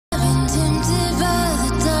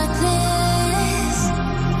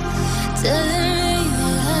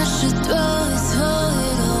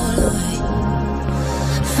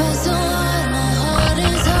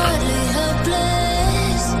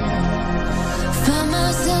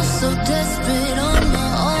so desperate on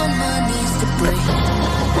my knees to break.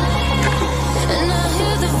 And I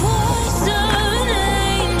hear the voice of an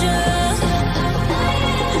angel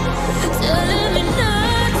telling me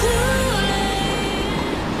not to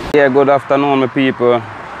leave. Yeah, good afternoon, my people.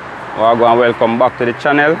 Welcome back to the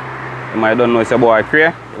channel. You might don't know it's your boy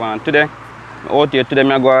Cray. Today, out here today,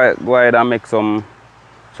 I go ahead and make some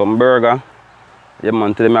burger. Yeah,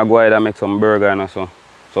 man. Today, I go ahead and make some burger and so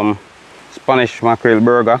some Spanish mackerel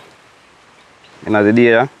burger. In the day,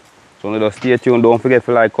 yeah? So just stay tuned. Don't forget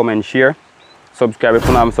to like, comment, share, subscribe if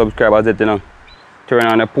you haven't subscribed. As you know, turn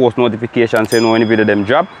on the post notifications so you know any video them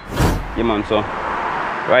drop. Yeah, man. So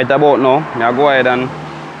right about now, I go ahead and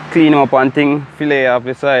clean up and thing, fillet off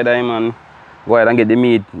the side, man. Go ahead and get the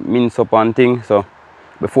meat minced up and thing. So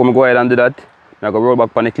before I go ahead and do that, I go roll back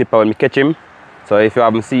on the clipper when I catch him. So if you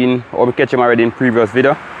haven't seen how I catch him already in previous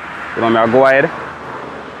video, you know, I go ahead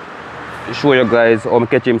to show you guys how I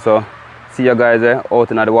catch him. So see you guys out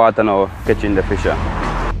in the water now catching the fish.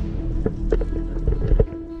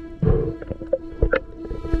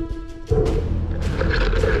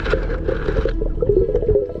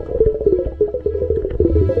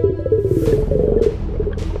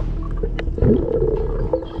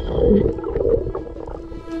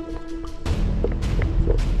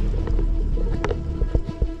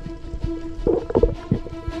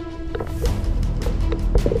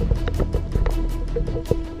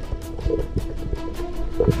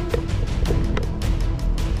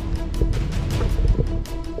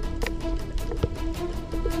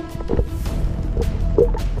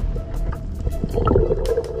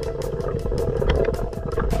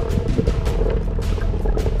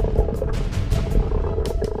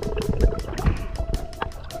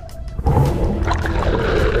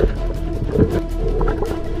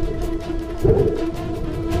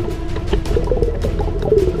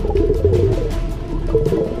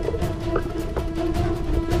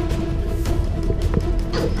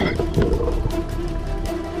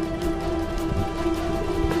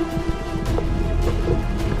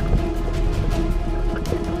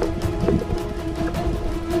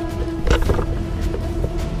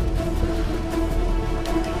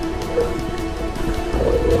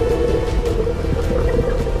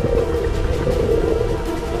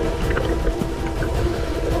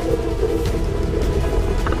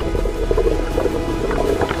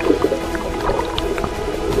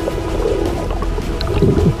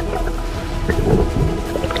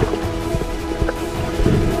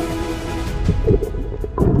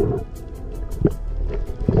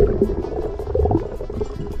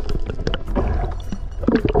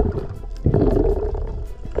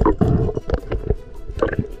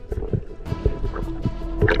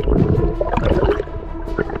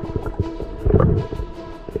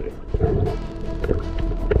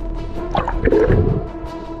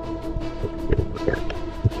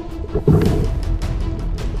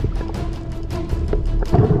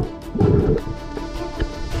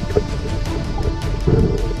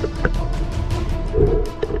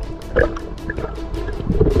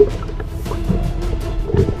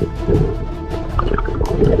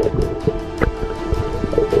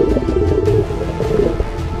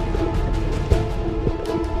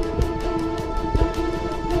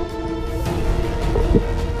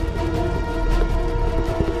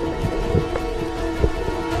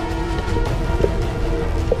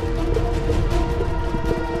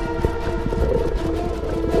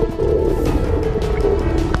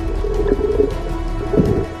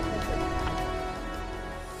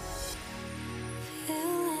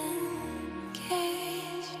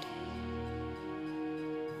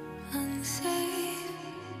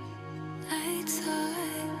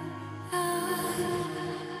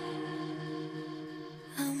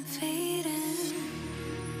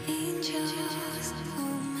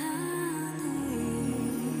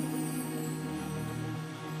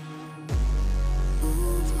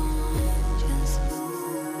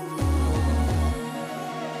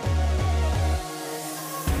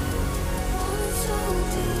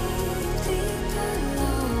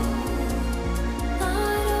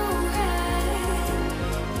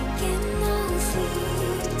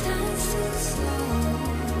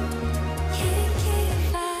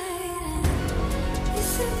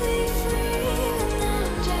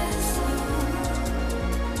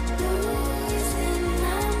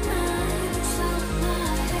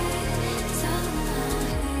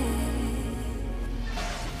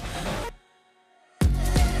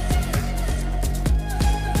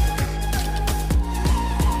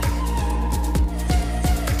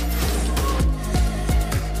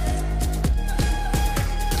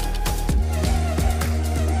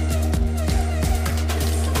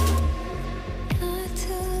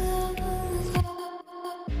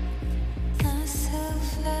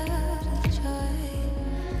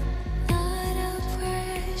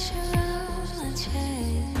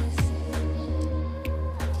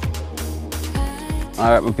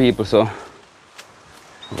 Alright my people, so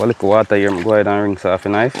have a little water here, go ahead and rinse off the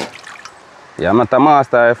knife. Yeah, I'm not a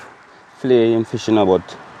master of filleting fish, you know,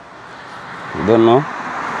 but you don't know.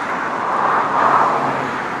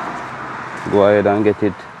 Go ahead and get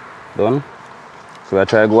it done. So I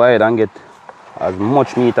try to go ahead and get as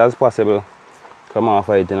much meat as possible come off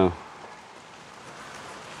of it, you know.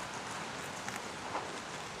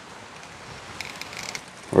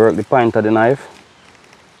 Work the point of the knife,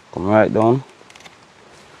 come right down,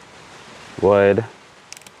 go ahead,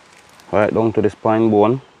 right down to the spine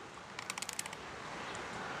bone.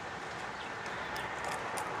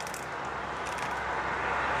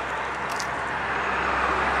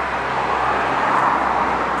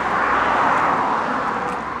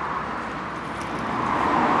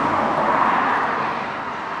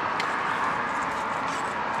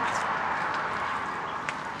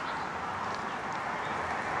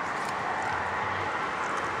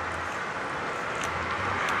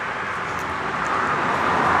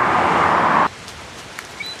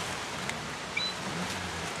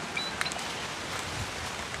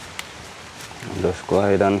 Just go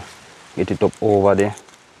ahead and get it up over there.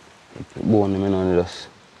 Get the bone, you know, just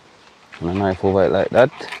run a knife over it like that.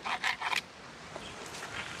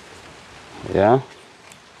 Yeah.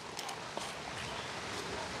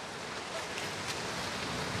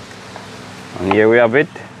 And here we have it.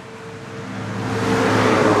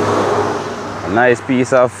 A nice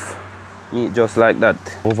piece of meat just like that.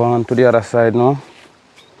 Over on to the other side now.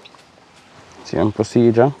 Same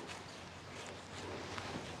procedure.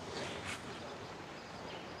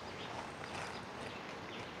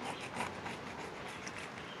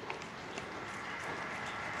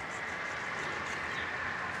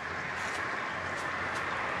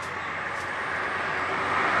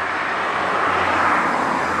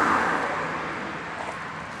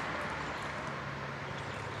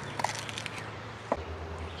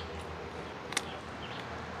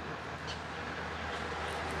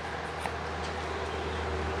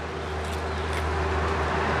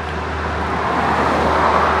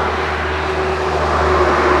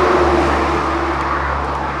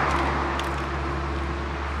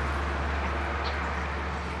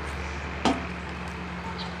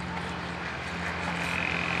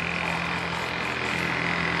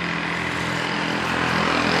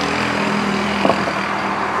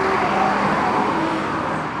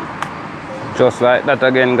 Just like that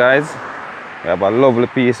again, guys. We have a lovely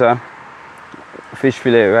piece of fish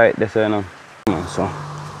fillet right there, so, you know. So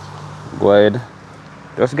go ahead.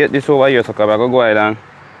 Just get this over here so I can go ahead and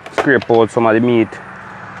scrape out some of the meat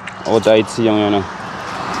out of its young, you know.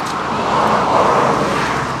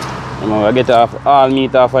 I get off all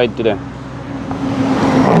meat off of it today.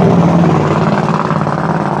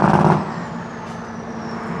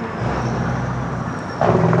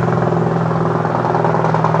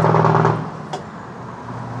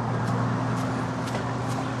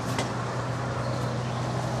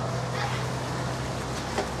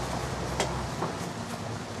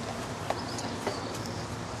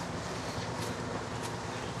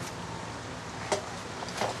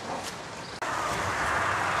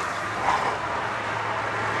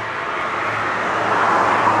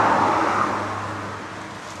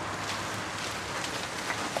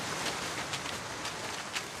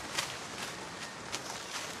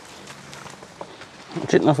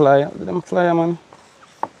 Chit na fly, them fly, man.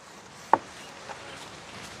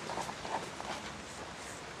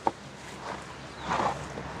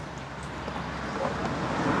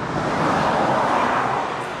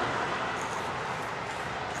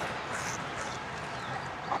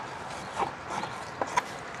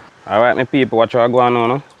 Alright, my people, watch what going on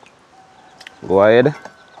now. Go ahead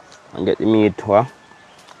and get the meat,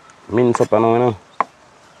 mince up and all, you know.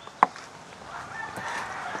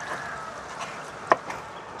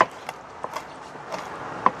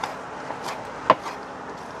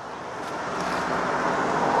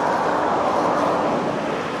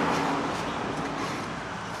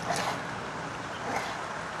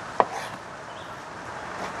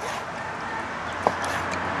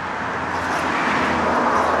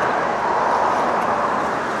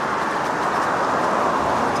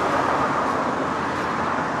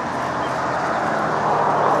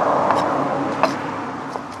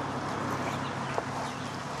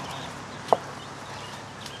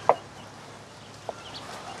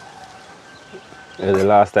 The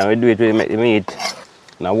last time we do it, we make the meat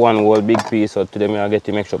now one whole big piece, so today I get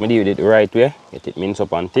to make sure I do it the right way, get it minced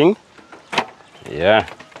up and thing. Yeah.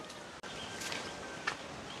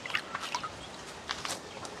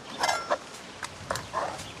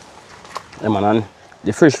 Yeah man, and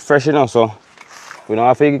the fish fresh, you know, so we don't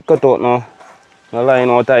have to cut out now No line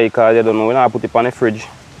out high because you don't know. We don't put it on the fridge.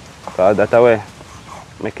 Because that's the way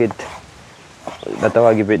make it, that's how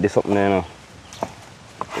I give it this something, you know.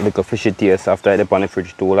 Like a fishy taste after it's on the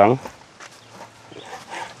fridge too long.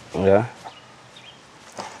 Yeah.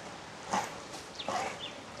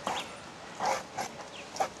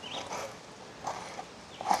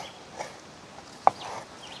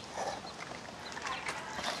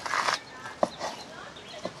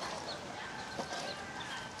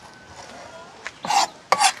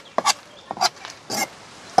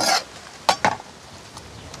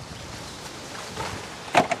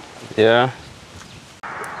 Yeah.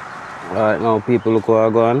 Alright, now people look how I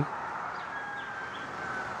go on.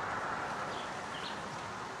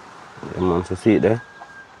 Yeah, man, so see it there.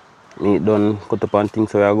 Meat done, cut up and things,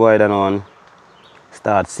 so I go ahead and on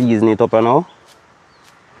start seasoning it up and now.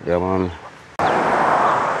 Yeah, man.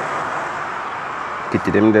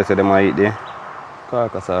 Kitty them there, so they might eat the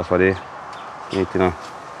carcass off for the meat, you know.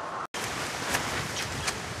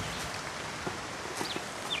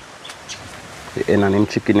 The end of them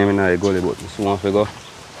chicken them in the gully, but soon if we go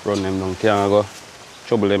run them down, can't go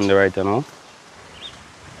trouble them the right, you know.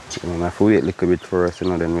 I have to wait a little bit first, you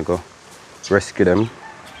know, then we go rescue them.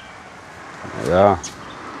 Yeah.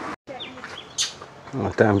 Now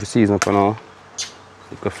time to season up now.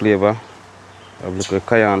 Look at flavor. Have a little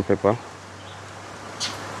cayenne pepper.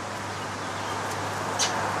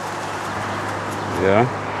 Yeah.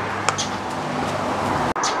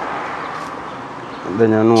 And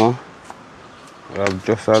then you know, I have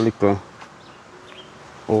just a little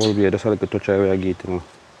whole beer, just a little touch of where I get, you know.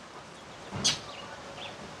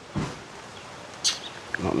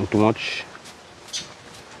 Nothing too much.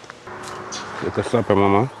 Little slapper,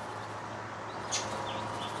 mama.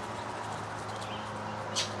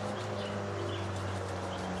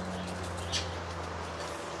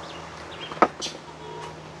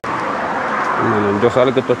 And just a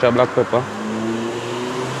little touch of black pepper.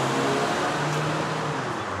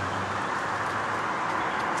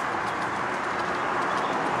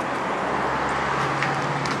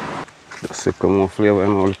 Just a more flavor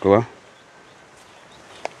and all the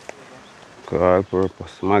all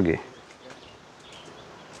purpose Maggi.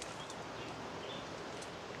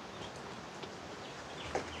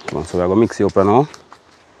 Come on, so we're going to mix it up now.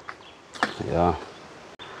 Yeah.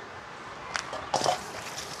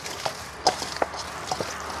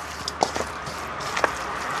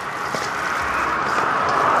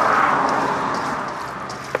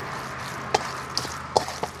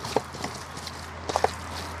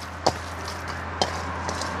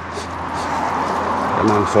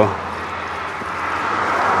 Come on, so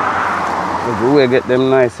we get them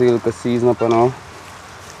nice so you can season up and all.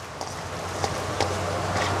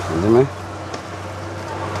 You see me?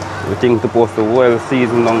 Everything supposed to well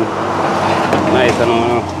season down nice and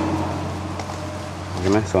all. You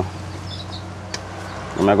see me? So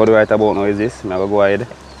what I'm going to do right about now is this. I'm going to go ahead,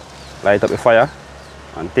 light up the fire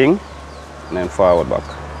and thing, and then forward back.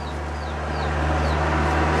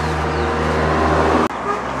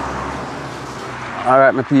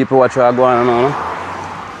 Alright my people, watch what I go on now.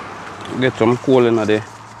 Get some coal in the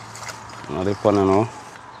pan now.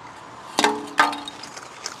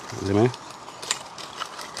 See me?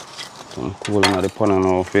 Some coal in the pan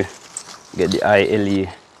now for get the ILE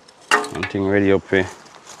and thing ready up for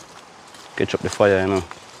catch up the fire, you know.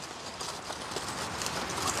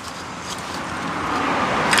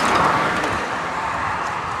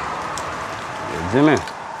 You see me?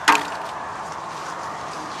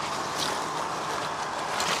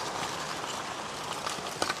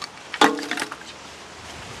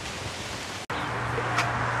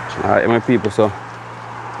 Alright my people, so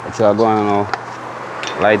what you are going on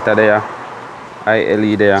now? Lighter there,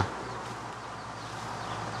 ILE there.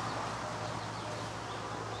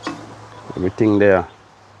 Everything there.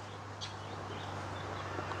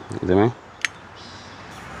 You see me?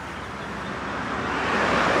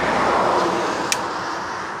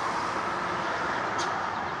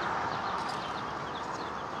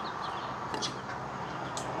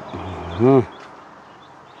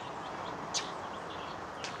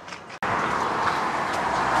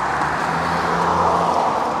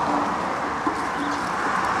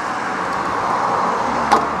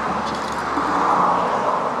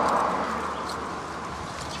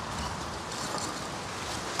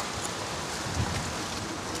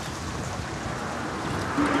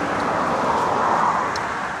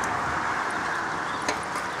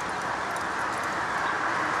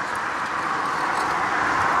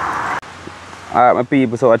 Alright my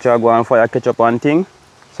people, so I try to go on fire ketchup and thing.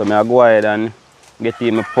 So I go ahead and get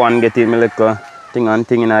in my pan, get in my little thing and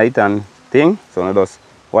thing in it and thing. So I just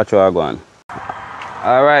watch how I go on.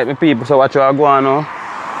 Alright, my people, so what you are going now?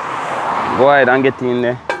 Go ahead and get in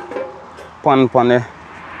there. Pan the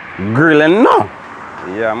grilling now.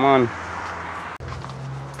 Yeah, man.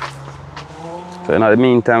 So in the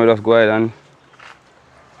meantime, we just go ahead and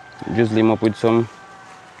drizzle him up with some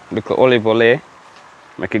little olive oil.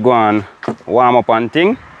 Make it go and warm up and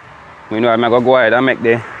thing. You know, I'm gonna go ahead and make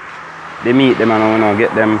the meat them and you know,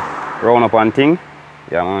 get them round up and thing.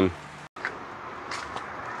 Yeah, man.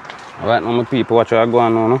 Alright, now my people, what you are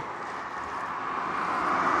going on now?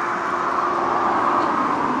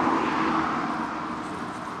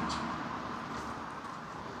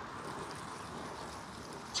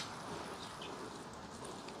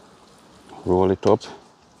 Roll it up.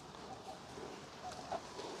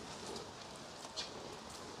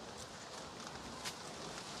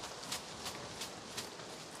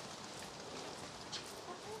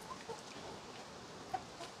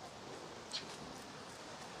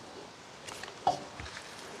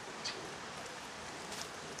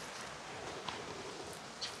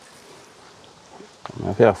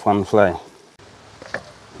 I feel a fun fly.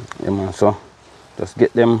 Yeah, man, so just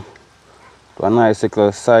get them to a nice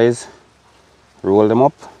little size. Roll them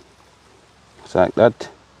up. Just like that.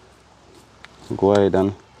 Go ahead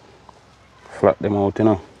and flat them out, you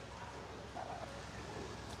know.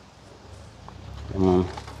 You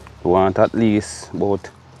want at least about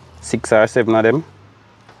 6 or 7 of them.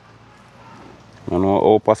 I don't know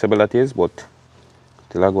how possible that is, but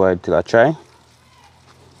till I go ahead till I try.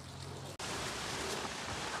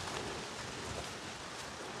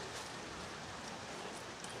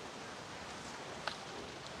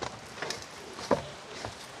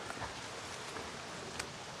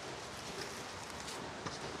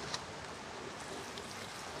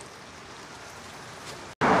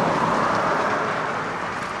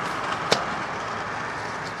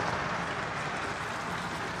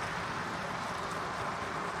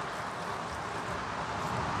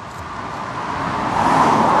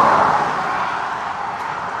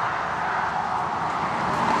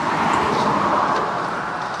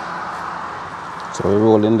 So we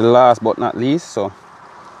roll in the last but not least, so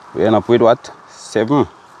we end up with what? 7.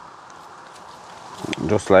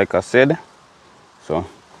 Just like I said. So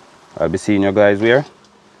I'll be seeing you guys here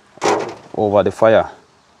over the fire.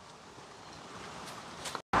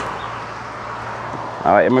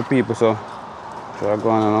 Alright, my people, so try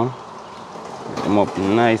going on now. Get them up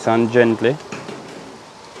nice and gently.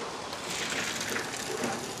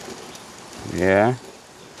 Yeah.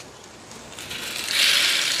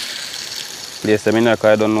 Place them in there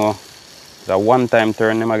because I don't know. It's a one-time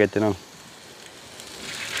turn them I get, you know.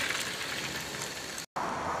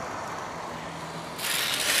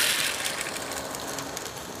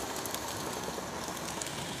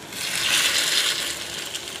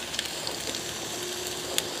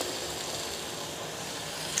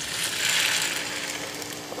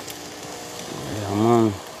 Yeah,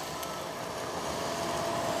 man.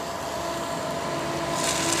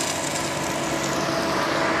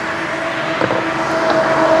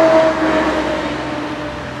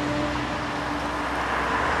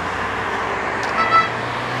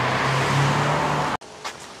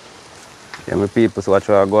 Yeah, my people, so watch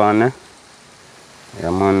how I go on there. Yeah,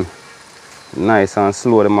 man. Nice and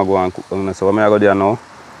slow them I go and cook down. So when I go there now,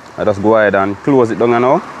 I just go ahead and close it down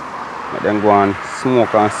now. But then go and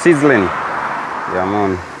smoke and sizzling. Yeah,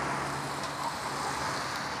 man.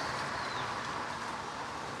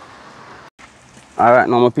 Alright,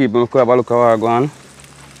 now my people, I have a look at how I go on.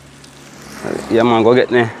 Yeah, man, go get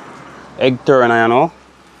the egg turner, you know.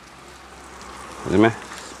 See me?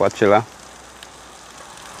 Spatula.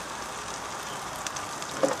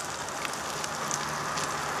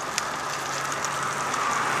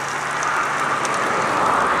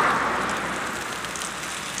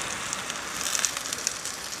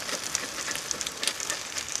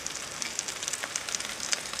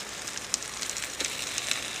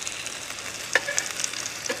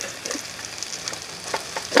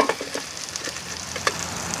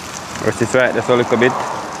 Rest it right just a little bit.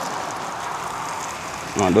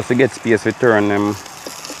 Just to get space to turn them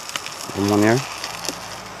on here.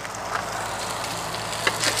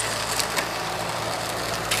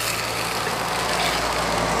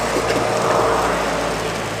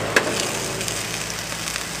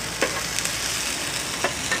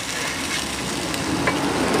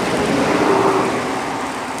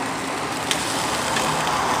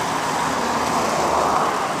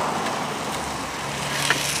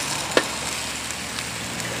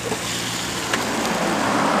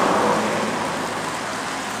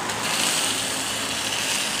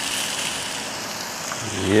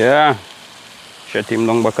 Yeah, shut him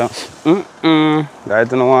down back. Guys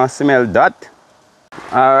don't want to smell that.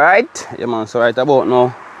 Alright, yeah man, so right about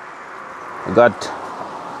now I got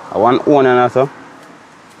a one onion also.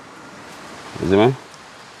 You see me?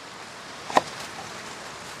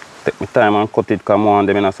 Take my time and cut it, come on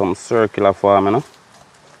them in a some circular form, you know.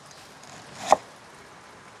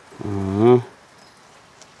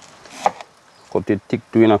 Cut it thick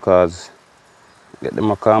too, you know, cause get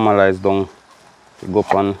them caramelized down to go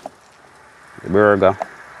up on the burger.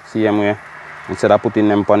 Same way. Instead of putting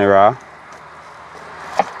them on the raw,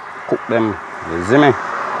 cook them. You see me?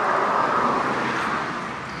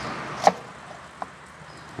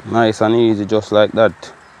 Nice and easy, just like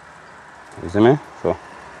that. You see me? So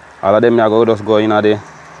all of them I go just go in the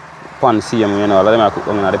pan same way, you know. All of them I cook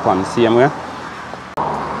them in the pan same way.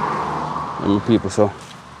 And my people, so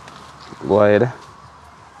go ahead.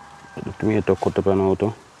 Put the tomato cut up and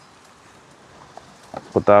out.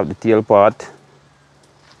 Put off the tail part.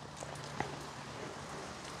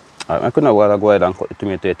 I couldn't go ahead and cut the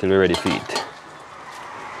tomato till we're ready for it.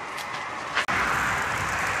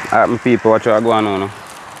 Alright, my people, watch what I go on now.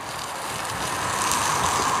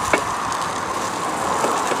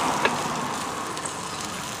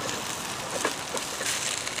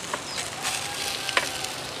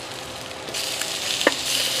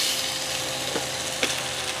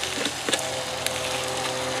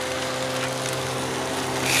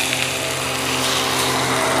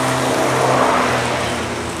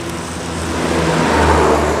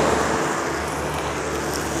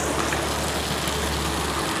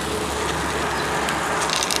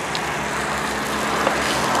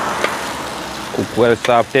 Cook well,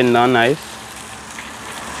 soft, tender and nice.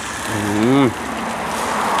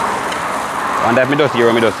 And that me just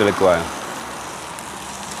hear me just select while.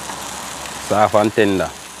 Soft and tender.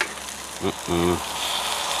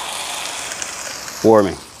 Pour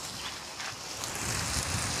me.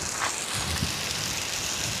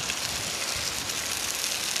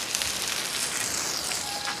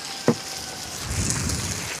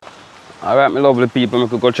 Alright, my lovely people, I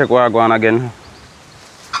could go check where I go on again.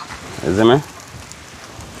 You see me?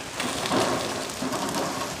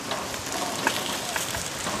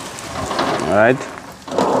 Alright,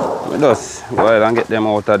 we just go ahead and get them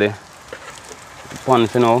out of the pan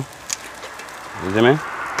for now. You see me?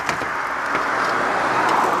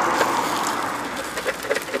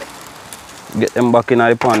 Get them back in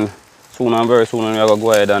the pan soon and very soon, and we're going to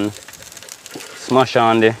go ahead and smash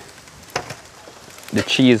on the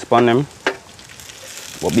cheese pan them.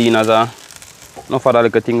 But being as enough of the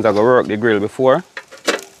little things that go work the grill before,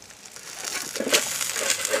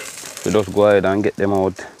 we just go ahead and get them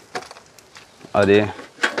out of the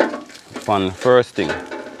pan first thing.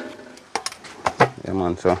 Yeah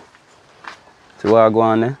man, so see what I go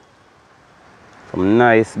on there? Some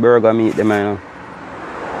nice burger meat them, you know.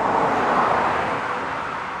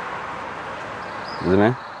 You see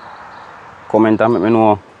me? Comment and let me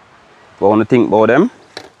know what you think about them.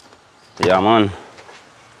 Yeah man.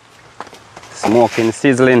 Smoking,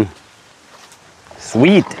 sizzling,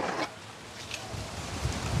 sweet.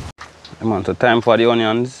 Yeah man, so time for the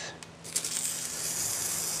onions.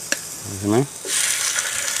 You see me?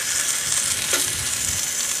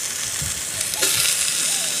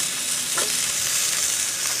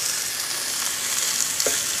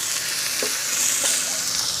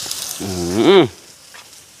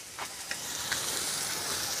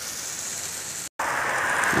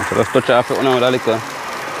 So let's touch off it now with a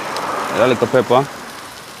little pepper.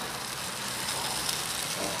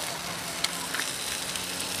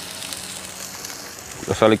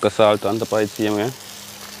 Just a little salt on top of it, same way.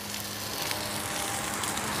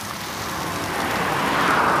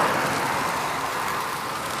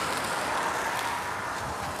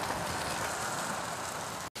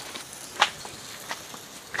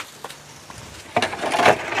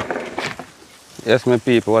 Yes, my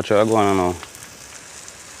people, watch what I go on now.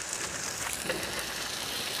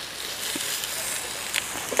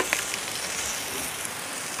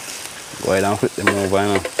 Go ahead and flip them over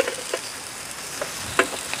now.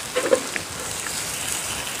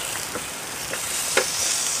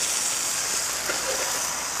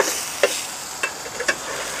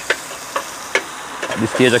 At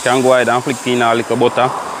this stage, I can go ahead and flick in a little butter.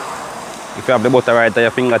 If you have the butter right at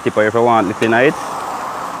your fingertip, or if you want it in it.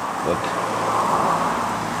 But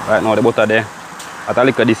right now, the butter there at a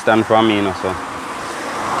little distance from me, you know, so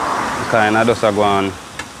I kind of just go and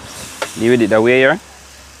leave it the way here.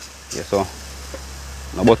 Yeah, so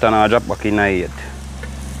no butter now drop back in there yet.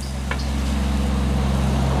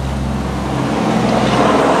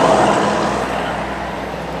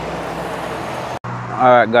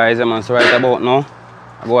 Alright guys, so right about now,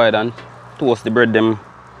 I go ahead and toast the bread them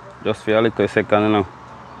just for a little second, you know.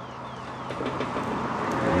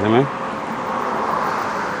 See me?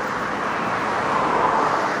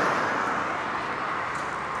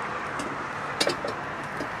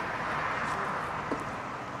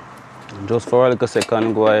 Just for a little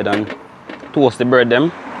second, go ahead and toast the bread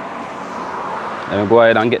them. Then go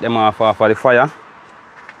ahead and get them off of the fire.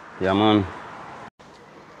 Yeah, man.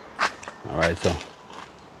 Alright, so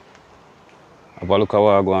have a look at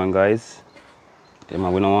what I go on, guys.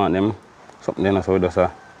 Them, we don't want them. Something there, so we just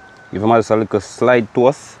give them just a little slight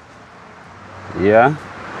toast. Yeah.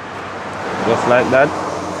 Just like that.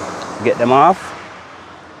 Get them off.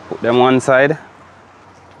 Put them one side.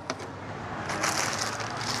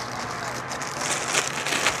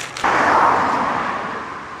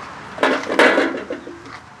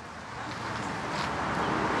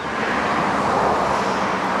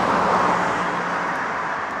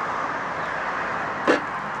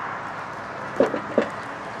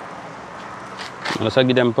 Just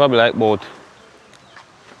give them probably like about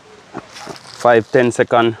 5-10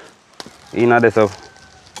 seconds in this up,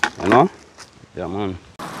 you know? Yeah, man.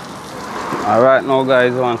 Alright now,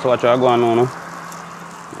 guys, so what you're going on now?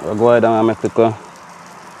 We'll go ahead and make the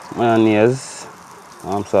mayonnaise.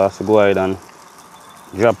 Sauce to go ahead and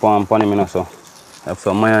drop on him, so have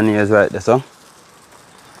some mayonnaise right there, so.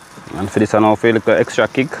 And for this, I now feel like an extra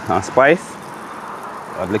kick and spice.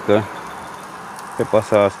 Add little pepper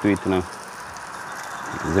sauce to it, you know.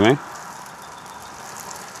 You see me?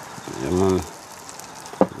 Yeah, man.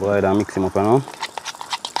 Go ahead and mix him up now.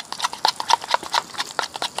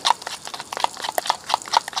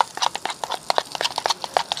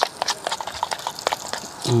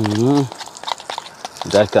 You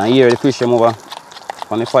guys can hear the fish over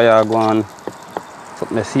on the fire going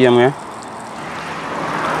something the same way.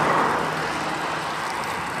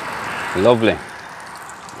 Lovely.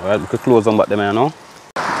 Alright, we can close them back them here now.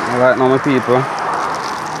 Alright now, my people.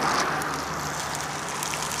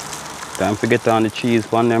 Time to get on the cheese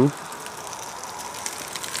on them.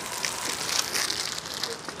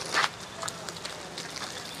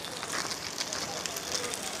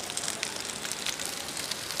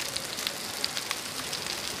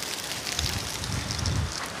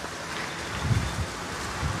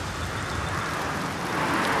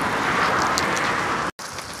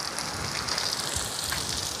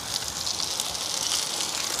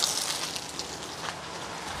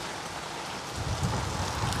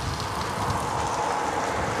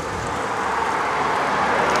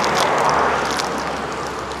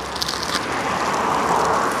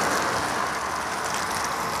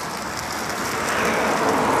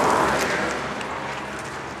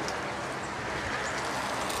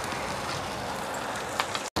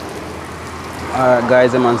 Alright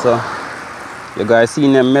guys, man, so you guys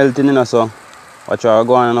seen them melting, you know, so what you are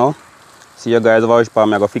going now? See you guys over which part I'm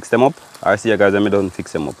going to fix them up, or see you guys when I don't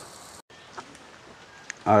fix them up.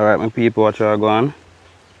 Alright my people, what you are going?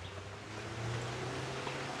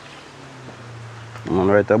 I'm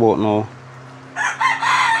right about now.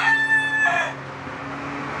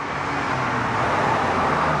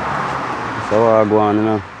 So what I go on, you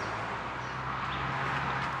know?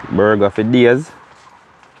 Burger for days.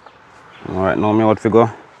 Alright, now me out to go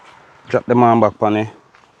drop them on back on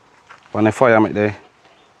the fire, make the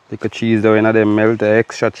take a cheese there, and them melt the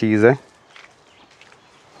extra cheese.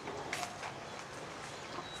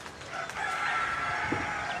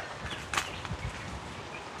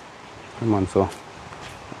 Come on, so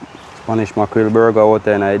Spanish mackerel burger out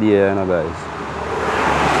there, an idea, you know, guys.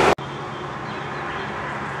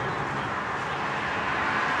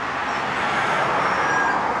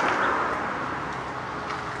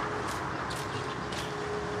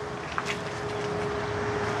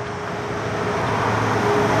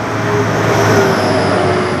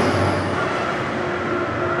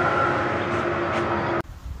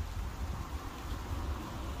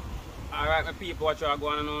 Alright, my people, what you are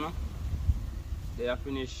going on now? They have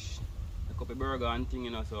finished a couple burger and thing,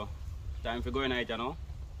 you know, so time for going out, you know.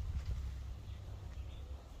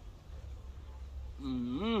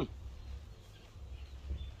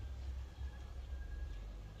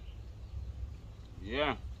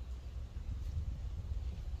 Yeah.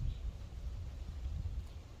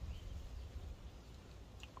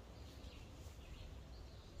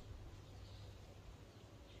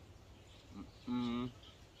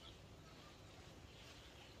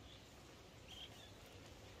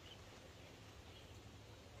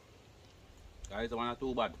 Guys, the one are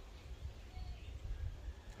too bad.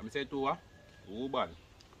 Let me say two, huh? Too bad.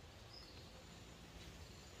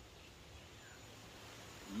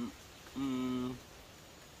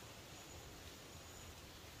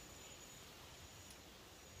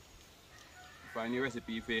 Find the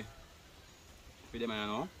recipe for them, you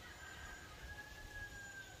know.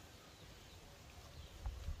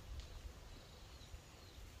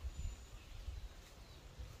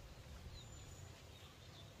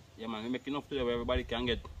 yeah man, we make enough today where everybody can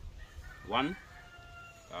get one.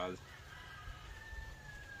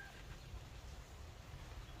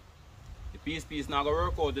 The piece now gonna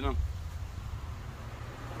work out, you know.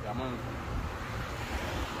 Yeah man.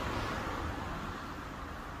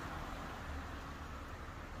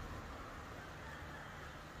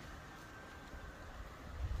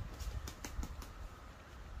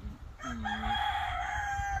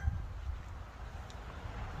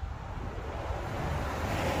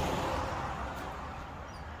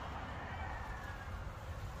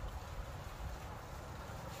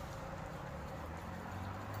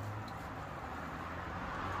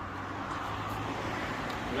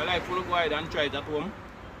 I like to go ahead and try it at home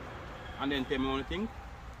and then tell me what you think.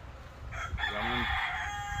 Yeah, man.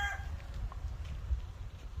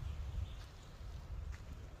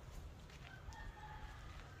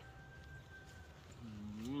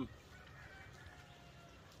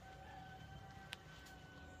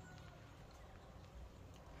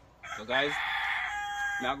 So guys,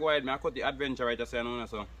 I go ahead and cut the adventure right as I know.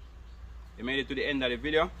 So you made it to the end of the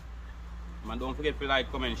video. Man, don't forget to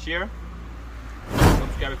like, comment, share.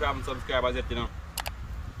 Subscribe if you haven't subscribed as yet, you know.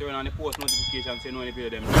 Turn on the post notifications so you know when the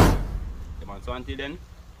video them. So until then,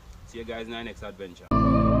 see you guys in our next adventure.